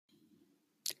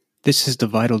This is the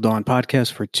Vital Dawn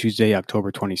podcast for Tuesday,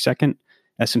 October 22nd.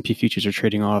 S&P futures are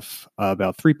trading off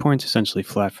about 3 points, essentially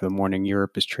flat for the morning.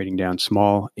 Europe is trading down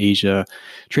small. Asia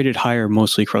traded higher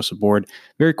mostly across the board.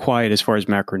 Very quiet as far as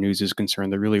macro news is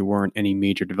concerned. There really weren't any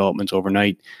major developments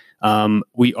overnight.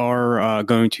 We are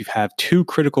going to have two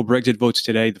critical Brexit votes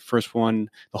today. The first one,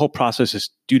 the whole process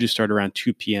is due to start around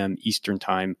 2 p.m. Eastern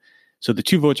time. So the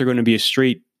two votes are going to be a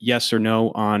straight yes or no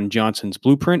on Johnson's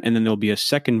blueprint, and then there'll be a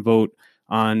second vote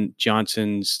on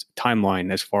Johnson's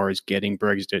timeline as far as getting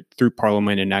Brexit through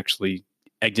Parliament and actually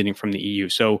exiting from the EU.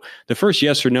 So the first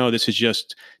yes or no, this is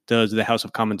just, does the House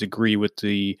of Commons agree with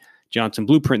the Johnson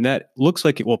blueprint? That looks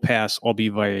like it will pass,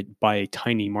 albeit by a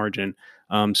tiny margin.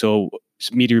 So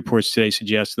media reports today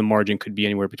suggest the margin could be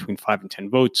anywhere between 5 and 10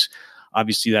 votes.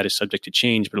 Obviously, that is subject to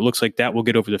change, but it looks like that will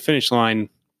get over the finish line.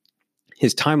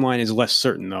 His timeline is less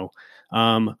certain, though.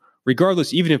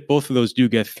 Regardless, even if both of those do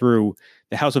get through,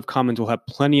 the House of Commons will have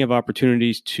plenty of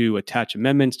opportunities to attach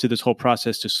amendments to this whole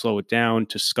process, to slow it down,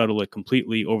 to scuttle it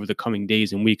completely over the coming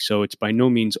days and weeks. So it's by no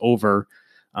means over.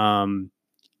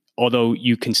 Although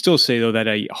you can still say, though, that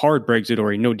a hard Brexit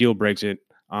or a no-deal Brexit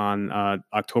on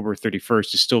October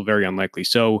 31st is still very unlikely.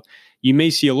 So you may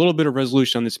see a little bit of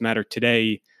resolution on this matter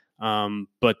today,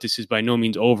 but this is by no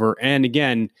means over. And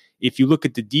again, if you look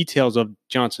at the details of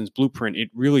Johnson's blueprint, it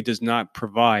really does not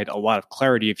provide a lot of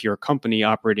clarity. If you're a company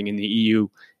operating in the EU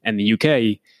and the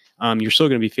UK, you're still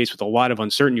going to be faced with a lot of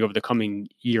uncertainty over the coming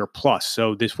year plus.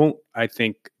 So this won't, I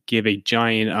think, give a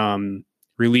giant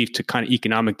relief to kind of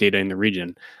economic data in the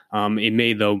region. It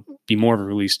may, though, be more of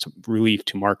a relief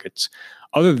to markets.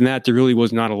 Other than that, there really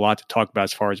was not a lot to talk about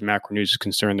as far as macro news is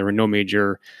concerned. There were no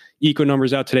major eco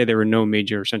numbers out today. There were no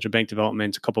major central bank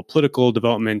developments, a couple political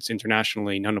developments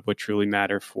internationally, none of which really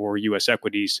matter for U.S.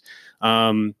 equities.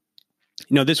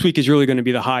 This week is really going to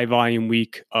be the high volume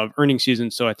week of earnings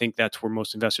season. So I think that's where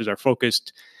most investors are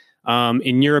focused.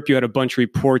 In Europe, you had a bunch of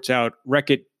reports out.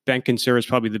 Reckitt Benckiser is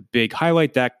probably the big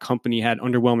highlight. That company had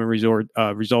underwhelming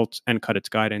results and cut its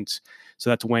guidance. So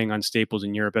that's weighing on staples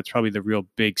in Europe. That's probably the real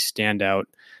big standout.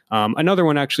 Another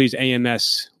one actually is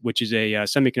AMS, which is a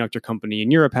semiconductor company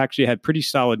in Europe, actually had pretty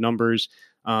solid numbers.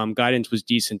 Guidance was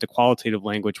decent. The qualitative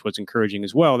language was encouraging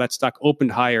as well. That stock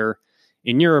opened higher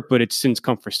in Europe, but it's since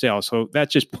come for sale. So that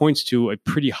just points to a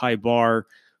pretty high bar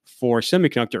for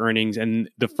semiconductor earnings. And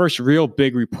the first real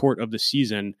big report of the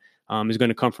season is going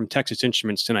to come from Texas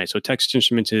Instruments tonight. So Texas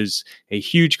Instruments is a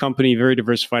huge company, very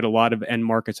diversified, a lot of end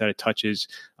markets that it touches.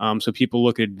 So people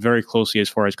look at it very closely as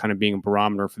far as kind of being a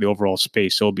barometer for the overall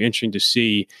space. So it'll be interesting to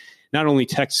see not only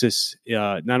Texas,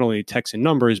 not only Texan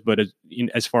numbers, but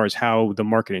as far as how the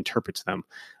market interprets them.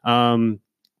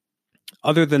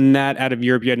 Other than that, out of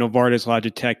Europe, you had Novartis,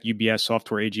 Logitech, UBS,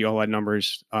 Software AG, all that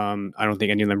numbers. I don't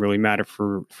think any of them really matter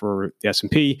for the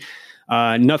S&P.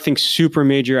 Nothing super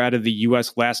major out of the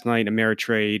U.S. last night.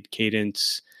 Ameritrade,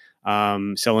 Cadence,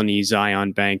 Celanese,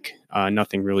 Zion Bank.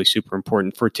 Nothing really super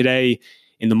important. For today,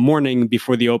 in the morning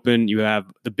before the open, you have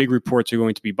the big reports are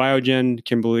going to be Biogen,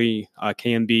 Kimberly,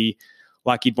 KMB,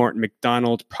 Lockheed Martin,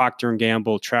 McDonald's, Procter &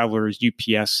 Gamble, Travelers,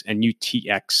 UPS, and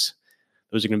UTX.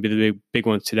 Those are going to be the big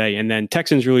ones today. And then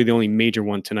Texan's really the only major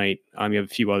one tonight. You have a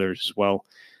few others as well.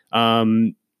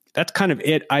 That's kind of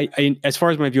it. I as far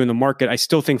as my view in the market, I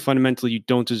still think fundamentally you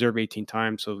don't deserve 18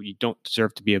 times. So you don't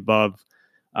deserve to be above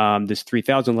this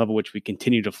 3,000 level, which we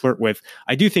continue to flirt with.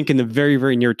 I do think in the very,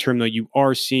 very near term, though, you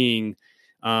are seeing,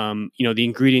 the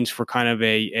ingredients for kind of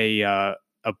a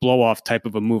blow off type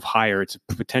of a move higher. It's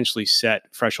potentially set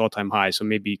fresh all time high. So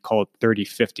maybe call it 30,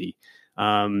 50.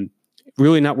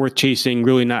 Really not worth chasing,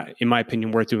 really not, in my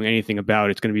opinion, worth doing anything about.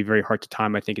 It's going to be very hard to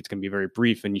time. I think it's going to be very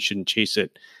brief and you shouldn't chase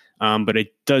it. But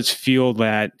it does feel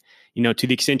that, to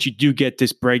the extent you do get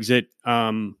this Brexit,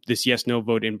 this yes-no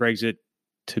vote in Brexit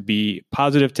to be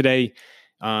positive today,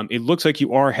 it looks like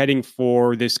you are heading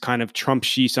for this kind of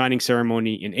Trump-Xi signing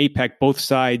ceremony in APEC. Both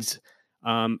sides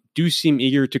do seem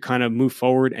eager to kind of move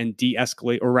forward and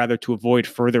de-escalate, or rather to avoid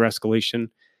further escalation.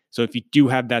 So if you do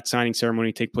have that signing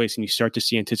ceremony take place and you start to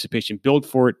see anticipation build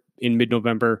for it in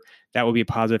mid-November, that will be a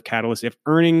positive catalyst. If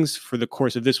earnings for the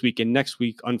course of this week and next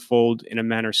week unfold in a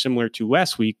manner similar to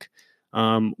last week,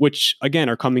 which again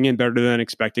are coming in better than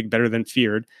expected, better than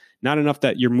feared, not enough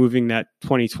that you're moving that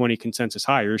 2020 consensus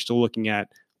higher, you're still looking at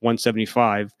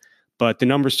 175. But the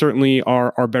numbers certainly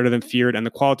are better than feared, and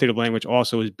the qualitative language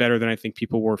also is better than I think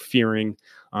people were fearing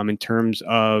in terms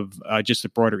of just the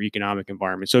broader economic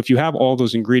environment. So if you have all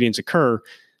those ingredients occur,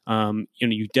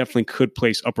 you definitely could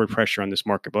place upward pressure on this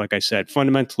market. But like I said,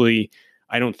 fundamentally,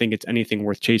 I don't think it's anything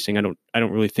worth chasing. I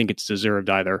don't really think it's deserved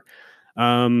either.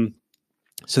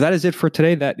 So that is it for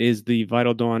today. That is the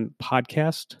Vital Dawn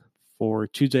podcast for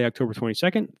Tuesday, October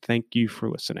 22nd. Thank you for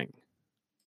listening.